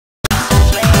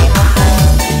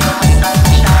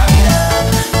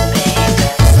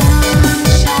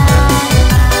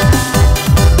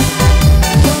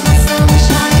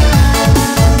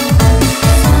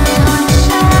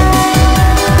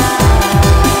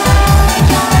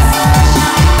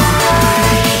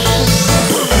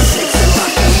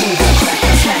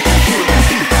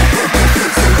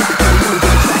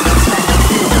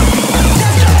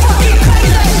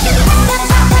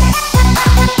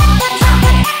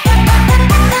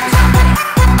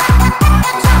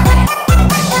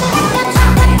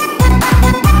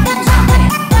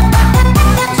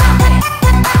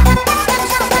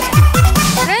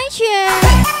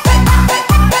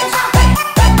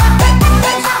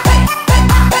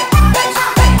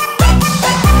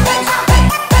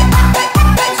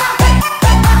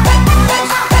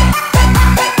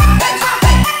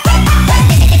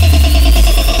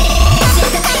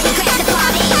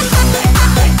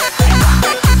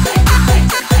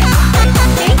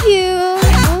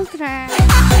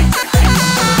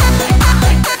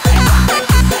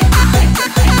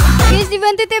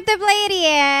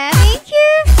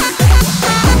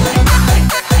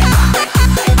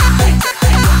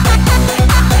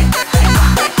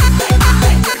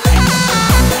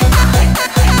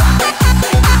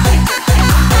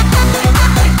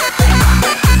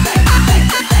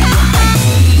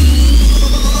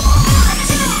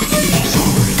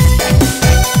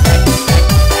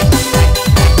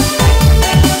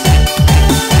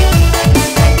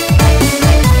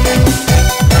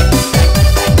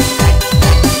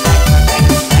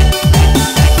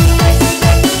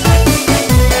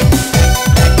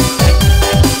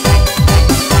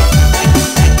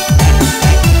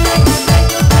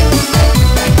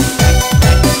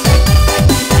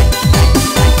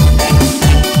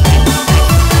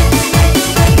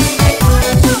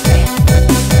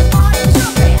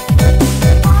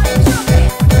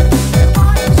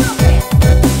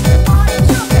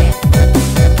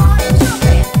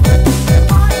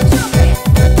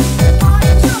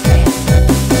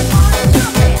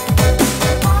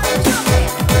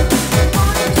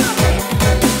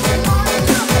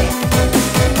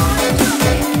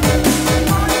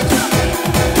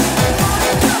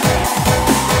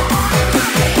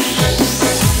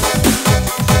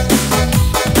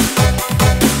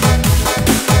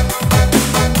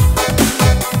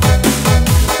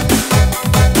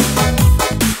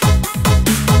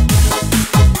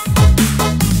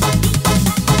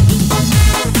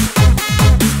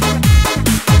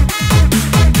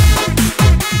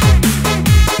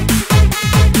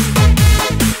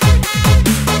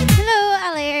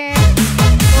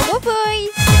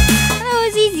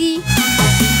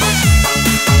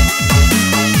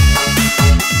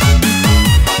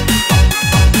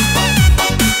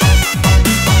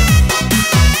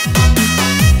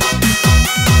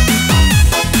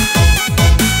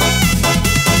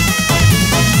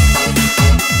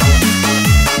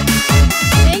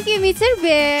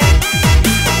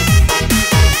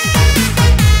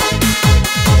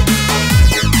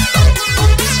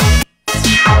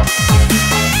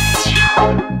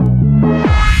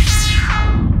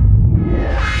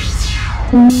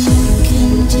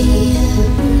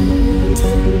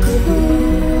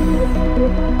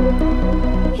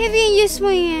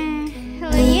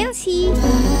Yelsi,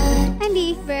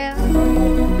 Andi Iqbal.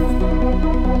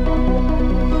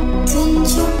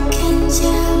 Tunjukkan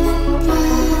jalan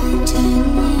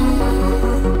padanya,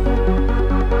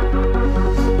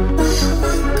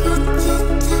 bahwa ku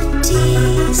tetap di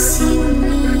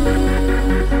sini.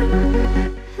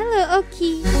 Halo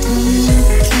Oki.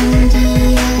 Tunjukkan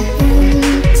dia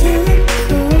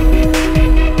untukku,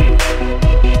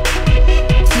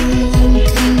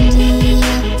 pulangkan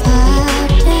dia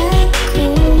padaku.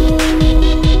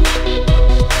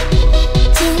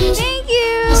 Thank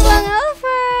you Bang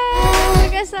Alfa.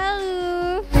 Semoga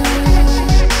selalu.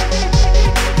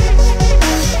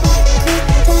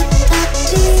 Ku tetap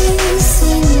di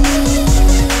sini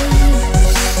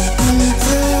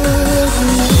untukmu.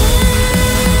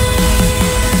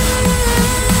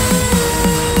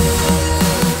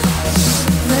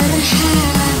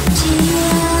 Berharap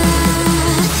dia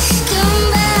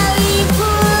kembali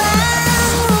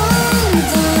pulang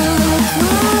untukku.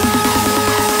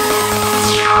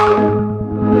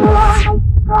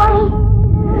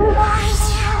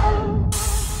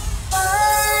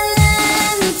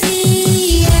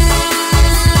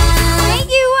 Thank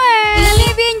you Wan.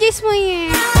 Lebih enjoy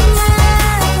semuanya.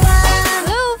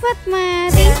 Halo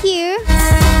Fatma. Thank you.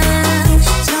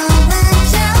 Coba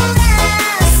kau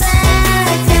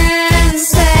rasakan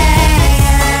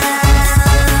sayang,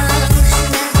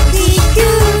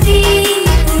 nantiku di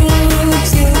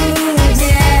ujung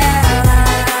jalan.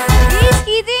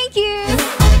 Rizky, thank you.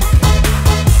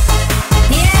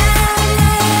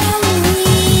 Yang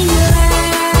menghilang,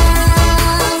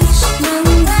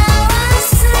 membawa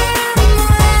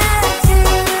semua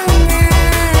kenangan.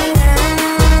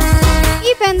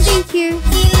 Ivan, thank you.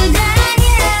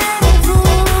 Indahnya ku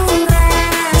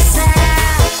rasakan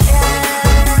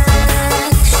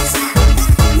saat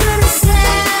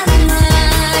bersamanya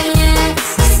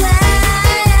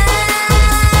sayang.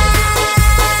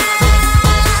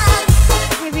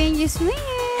 Lebih enjoy semuanya.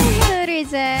 Halo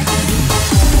Reza.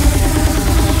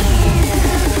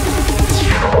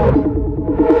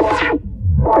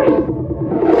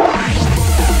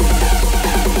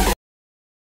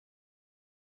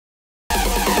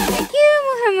 Thank you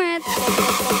Muhammad.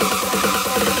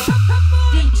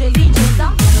 Thank you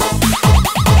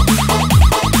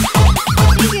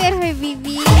RHBB.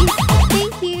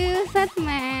 Thank you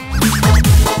Fatma.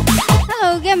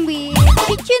 Halo Gambi.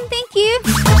 Kitchen, thank you.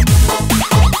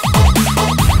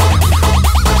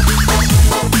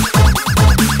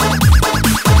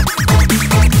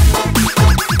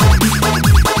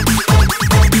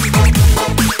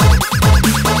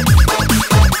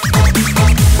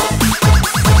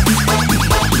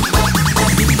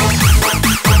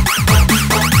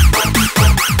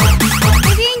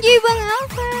 Lebih enjoy Bang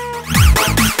Alfa.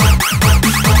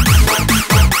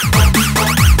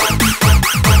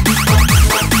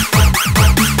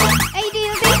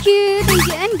 Aidil, thank you. Thank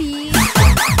you Andi.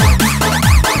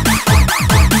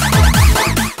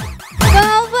 Bang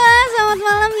Alfa, selamat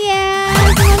malam ya.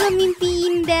 Semoga mimpi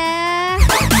indah.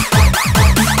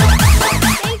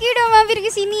 Thank you udah mampir ke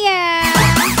sini ya.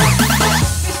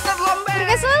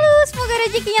 Berkah selalu, semoga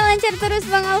rezekinya lancar terus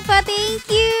Bang Alfa. Thank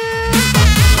you.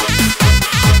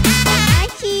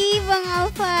 Aci Bang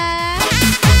Alfa.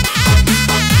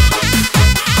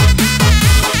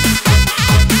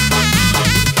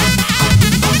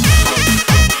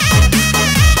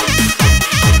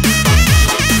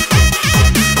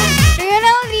 Dengan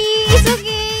Aldi, it's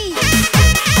okay.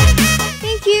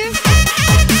 Thank you.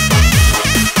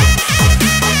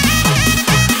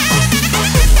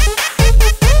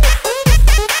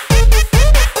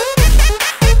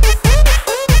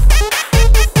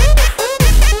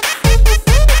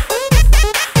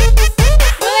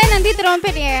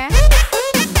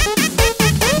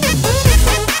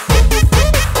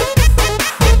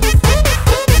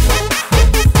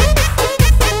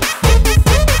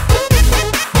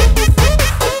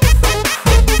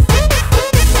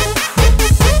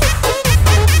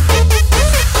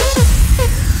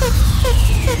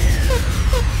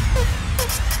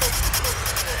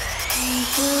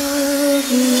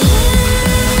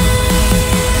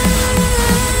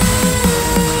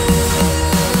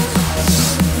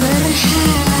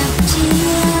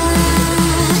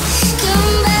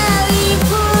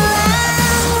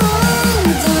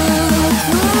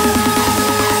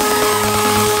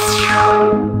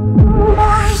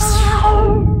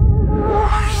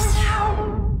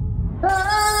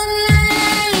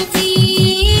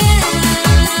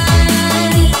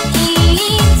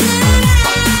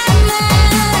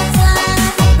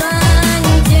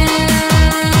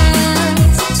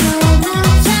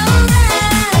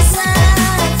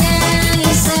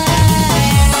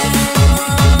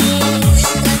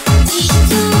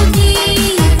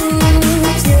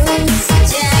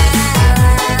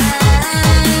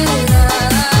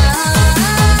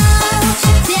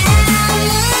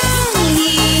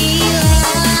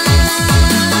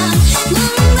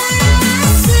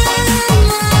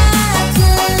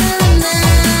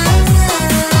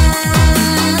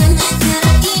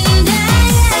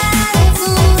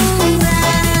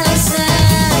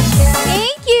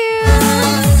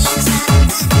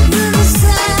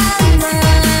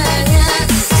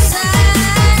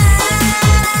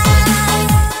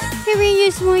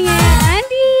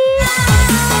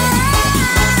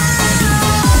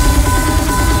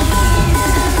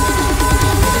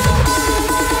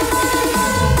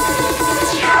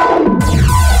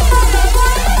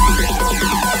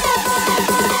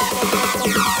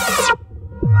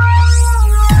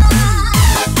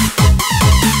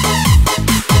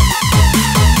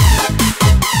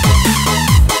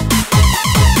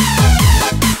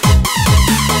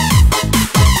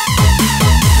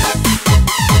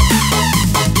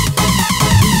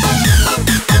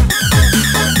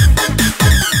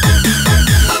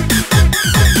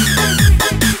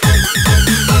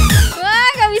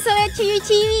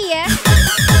 ini ya.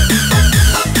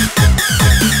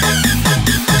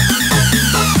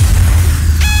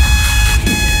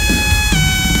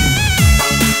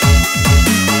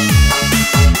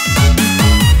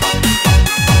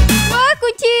 Wah,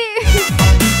 kunci.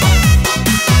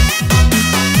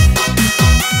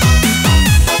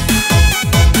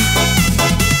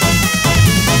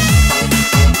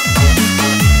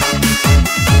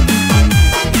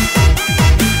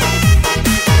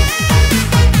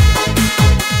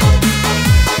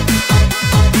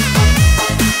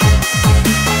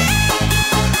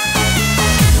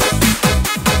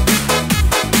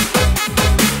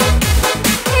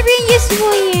 Happy New Year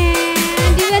semuanya.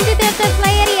 Dibantu tap-tap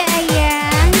layar ya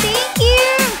ayang. Thank you.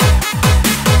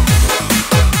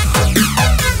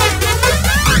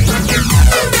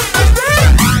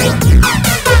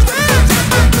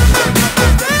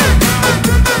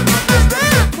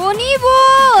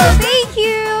 Bonibol, thank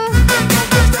you.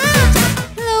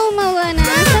 Halo Maulana,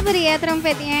 sabar ya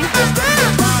trompetnya.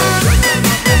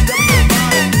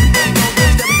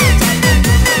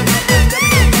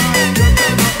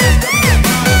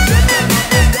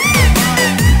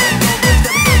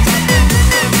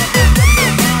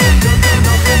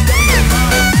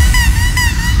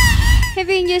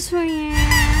 Happy New Year semuanya.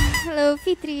 Halo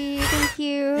Fitri, thank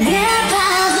you. Berapa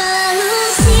belum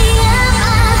siap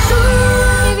aku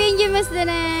Happy New Year Mas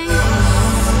Danang.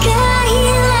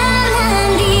 kehilangan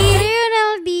diri.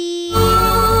 Ronaldi.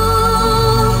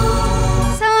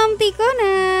 Salam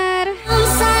Tikoner. Belum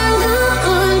sanggup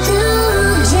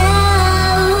untuk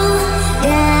jauh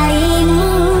darimu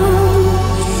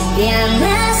yang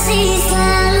masih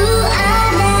selalu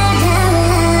ada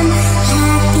dalam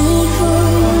hatiku.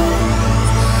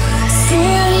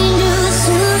 Serindu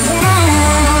sudah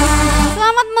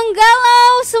Selamat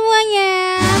menggalau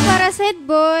semuanya. Para sad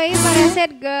boy, para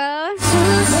sad girl.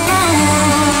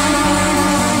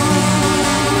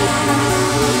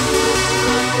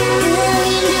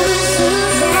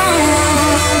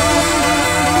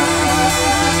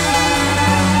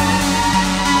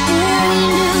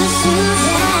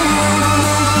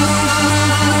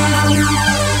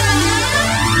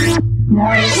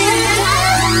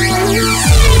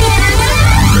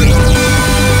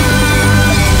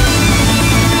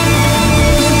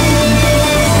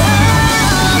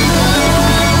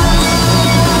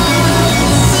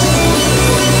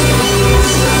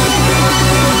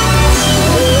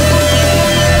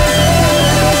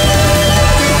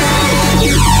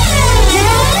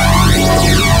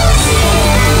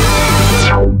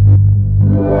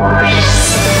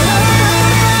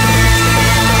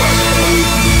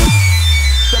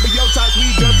 Stereotypes, we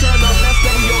just turn up that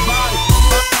stereo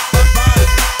vibe.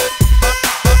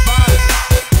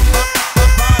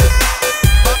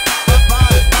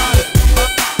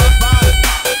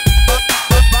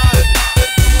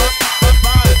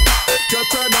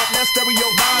 Just turn up that stereo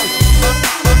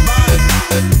vibe.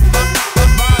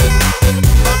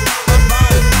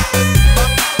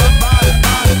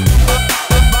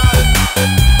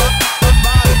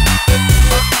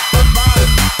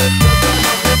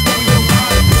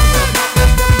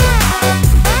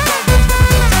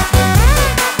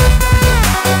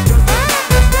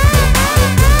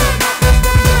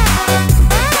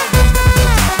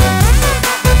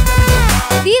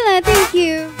 Dila, thank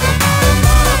you.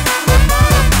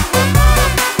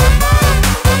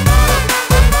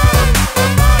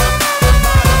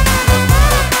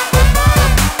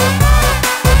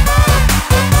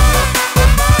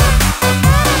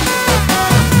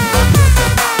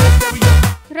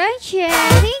 Raja,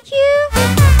 thank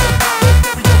you.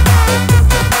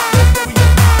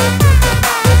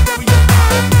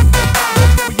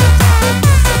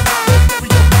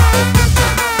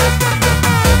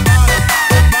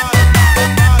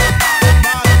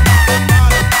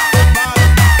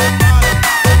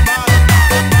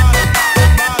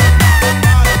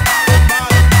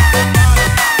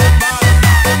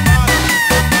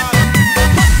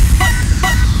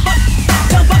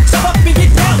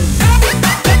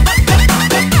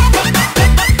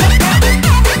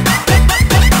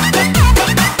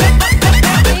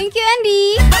 Thank you Andi.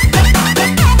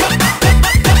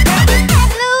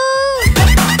 Halo.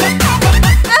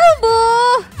 Albo.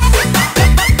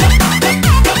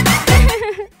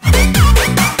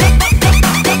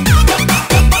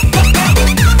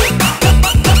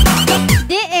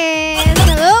 DS.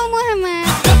 Halo Muhammad.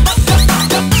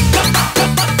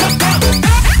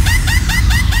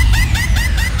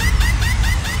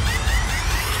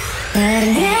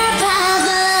 Ternyata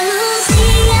belum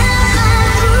siap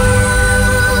aku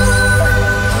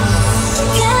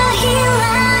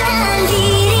kehilangan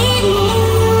dirimu.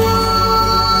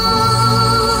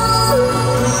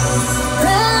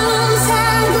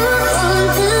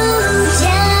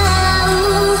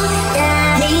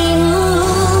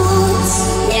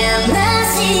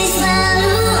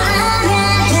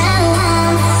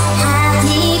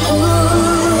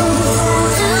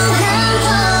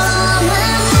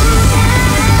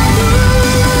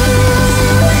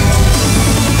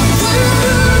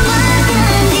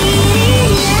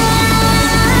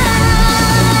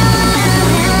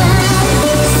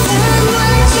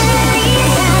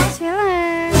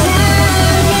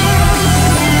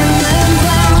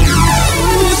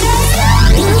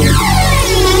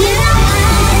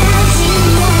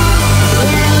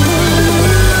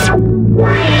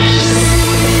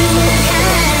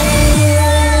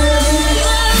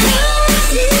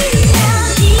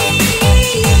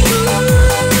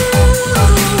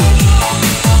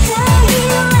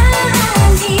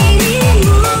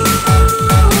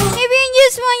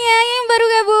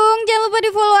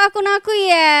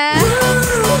 ya.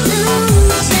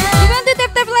 Dibantu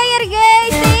tap-tap layar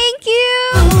guys. Thank you.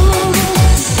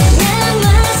 Yang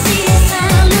masih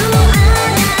selalu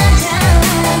ada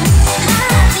dalam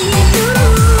hatiku.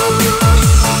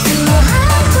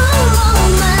 Tuhanku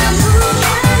mampukan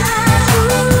aku.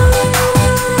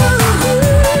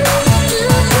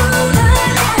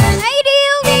 Hai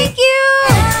Dil, thank you.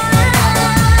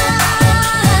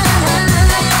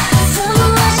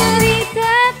 Semua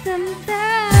Cerita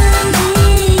tentang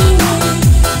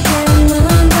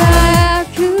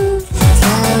aku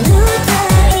selalu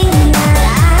teringat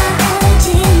akan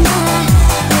cinta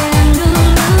yang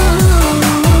dulu.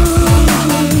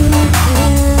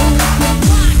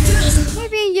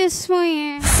 Happy Just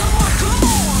semuanya.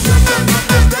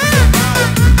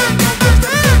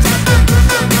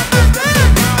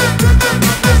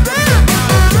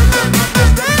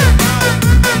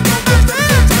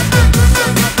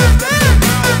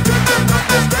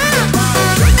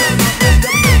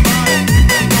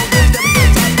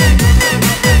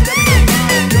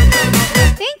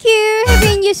 Thank you,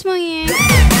 happy Just semuanya.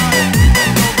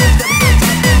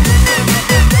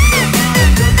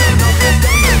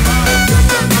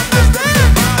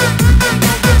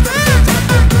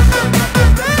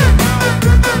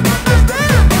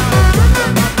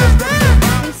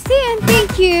 Christian,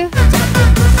 thank you.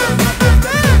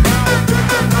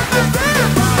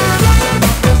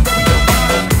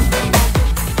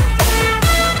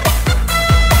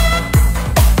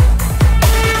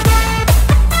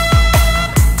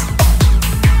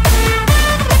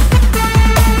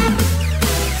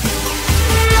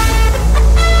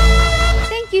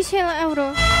 Thank you Sheila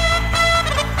Euro.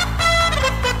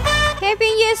 Happy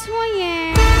New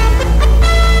semuanya.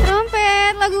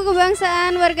 Trompet lagu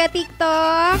kebangsaan warga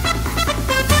TikTok.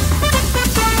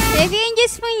 Happy New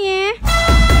semuanya.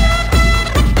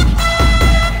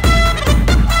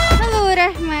 Halo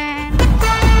Rahman.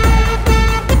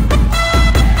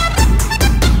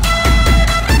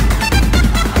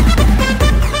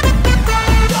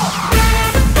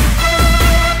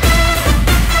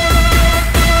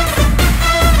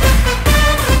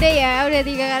 Udah ya, udah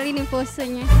 3 kali nih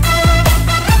posenya.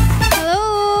 Halo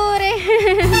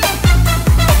Rehan.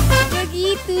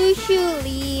 Begitu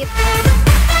sulit.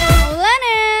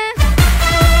 Maulana.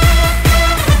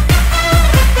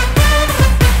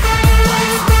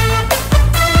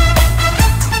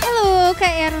 Halo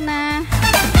Kak Erna.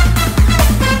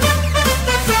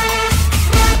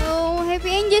 Oh,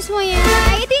 happy angel semuanya.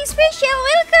 Eating special,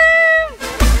 welcome.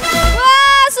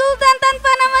 Wah, Sultan tanpa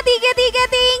nama 33,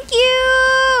 thank you.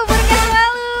 Berkah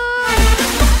selalu.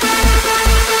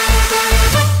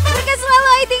 Berkah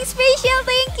selalu, eating special,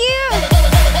 thank you.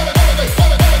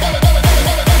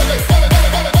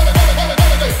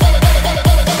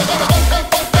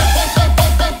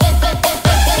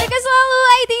 Berkah selalu,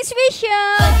 eating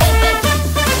special.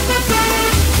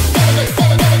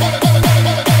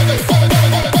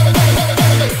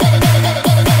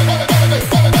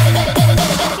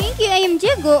 Thank you ayam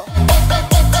jago.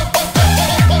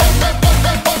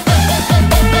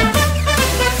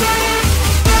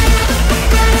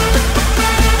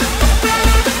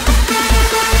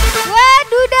 Wah,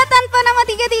 Duda tanpa nama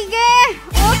 33.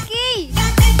 Oke.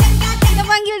 Kita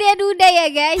panggil dia Duda ya,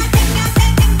 guys.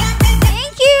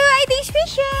 Thank you, I think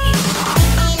special.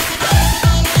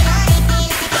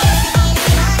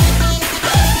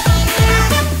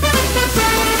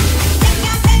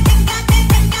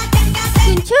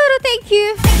 Kuncoro, thank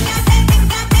you.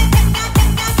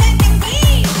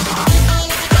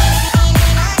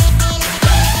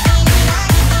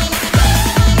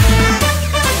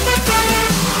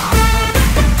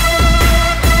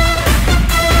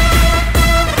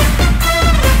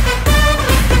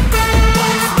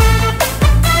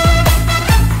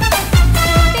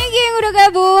 Thank you yang udah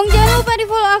gabung. Jangan lupa di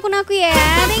follow akun aku ya.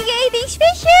 Thank you, I think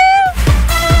special.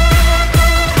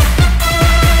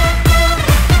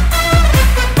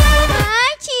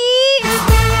 Aci.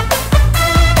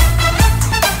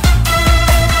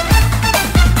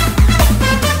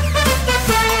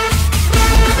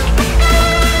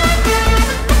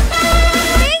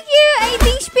 Thank you, I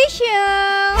think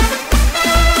special.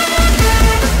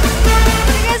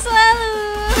 Terima selalu.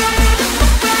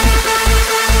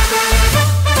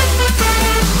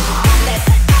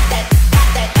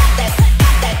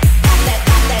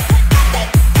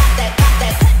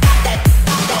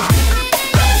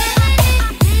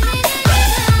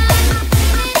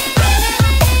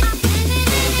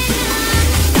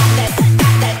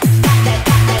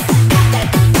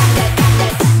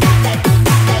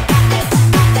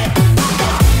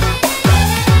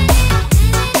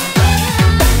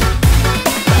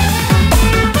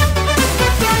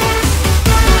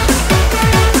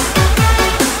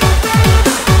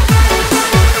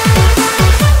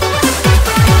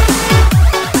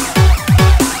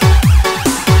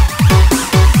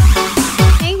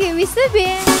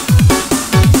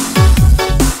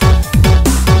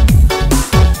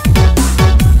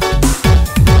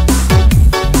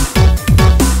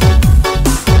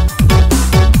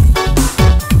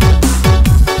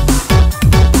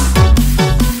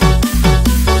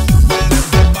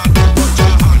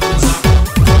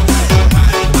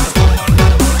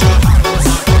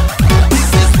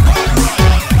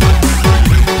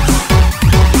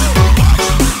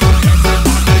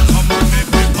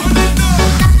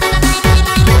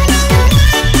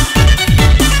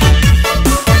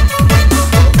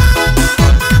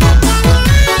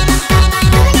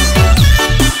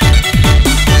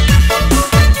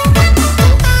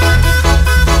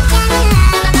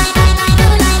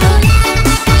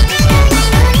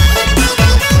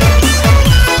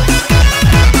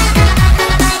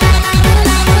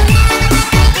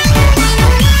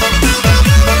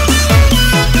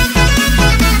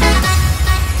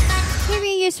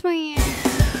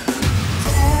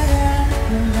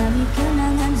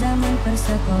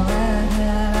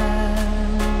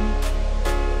 olahan.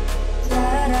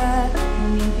 Jarak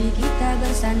mimpi kita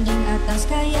bersanding atas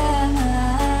kayangan.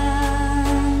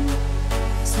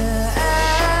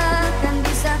 Seakan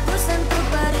bisa ku sentuh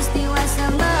peristiwa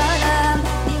semalam.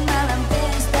 Di malam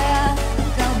pesta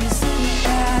engkau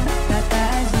bisikkan kata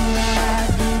jiwa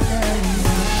di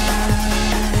telinga.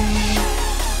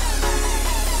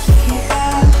 Kita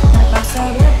terpaksa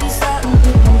berpisah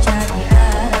untuk mencari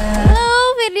arah.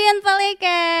 Halo Ferdian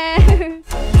Paleka.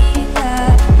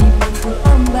 Kita dipukul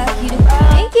ombak hidup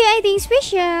Thank you, I think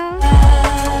special.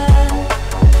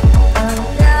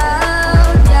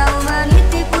 Engkau jauh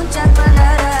meniti puncak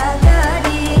menara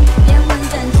gading yang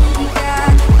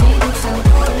menjanjikan hidup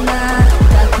sempurna,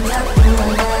 tapi aku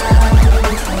hanya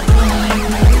hidup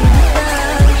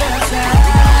terbiasa.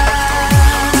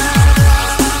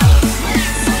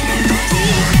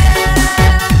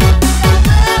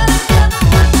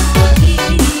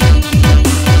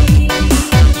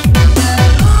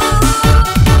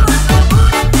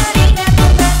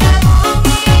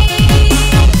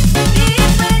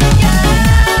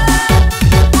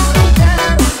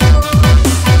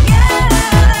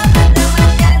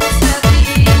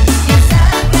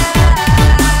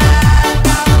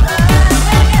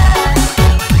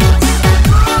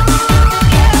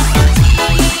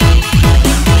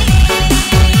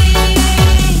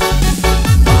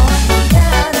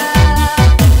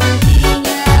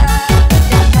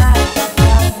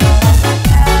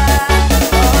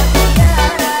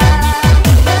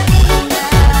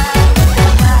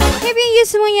 Happy you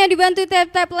semuanya dibantu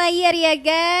tap-tap layar ya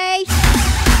guys.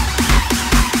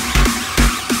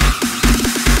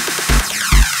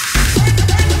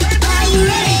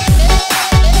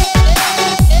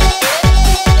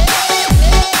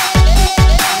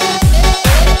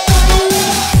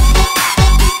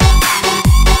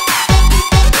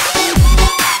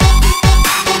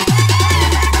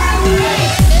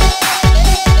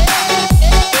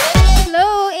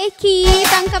 Halo Eki,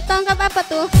 tangkap apa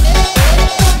tuh?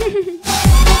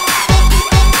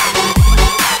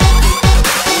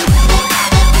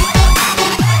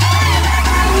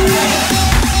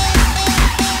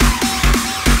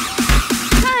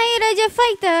 Hai Raja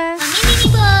Fighter. Ini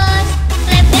bos,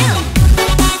 rebel.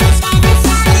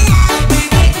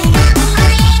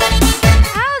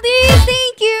 Aldi,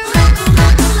 thank you.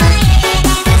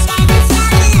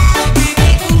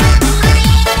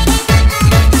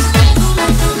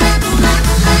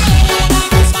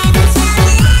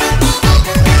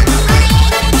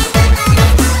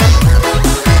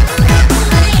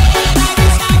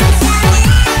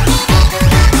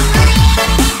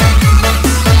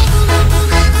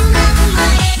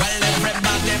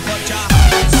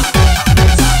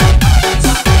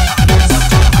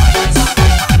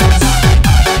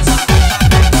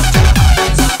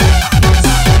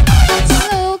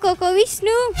 Halo Koko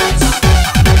Wisnu.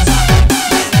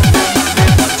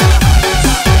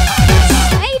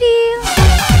 Aidil.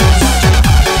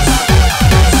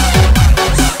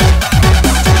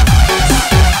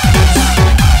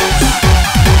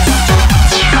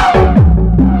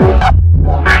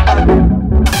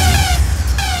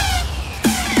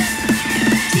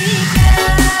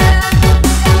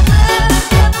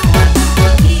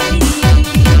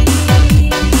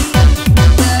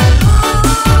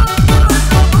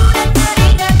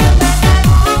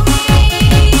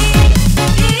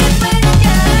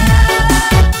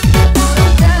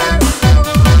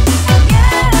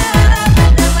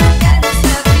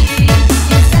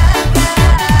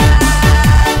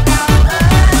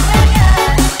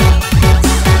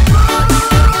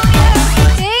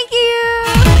 Thank you.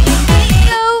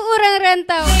 Halo orang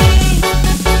rantau.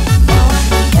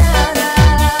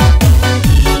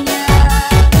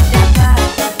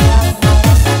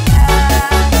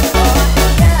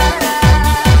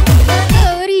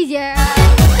 Halo Riza.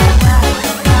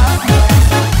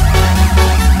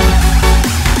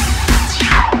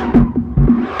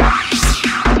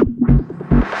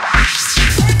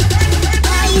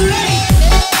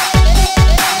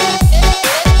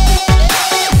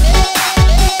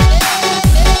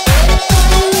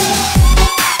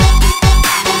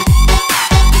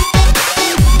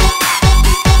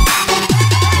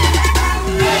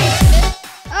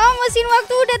 Oh, mesin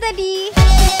waktu udah tadi.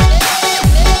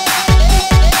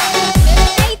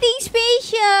 I think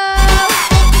special.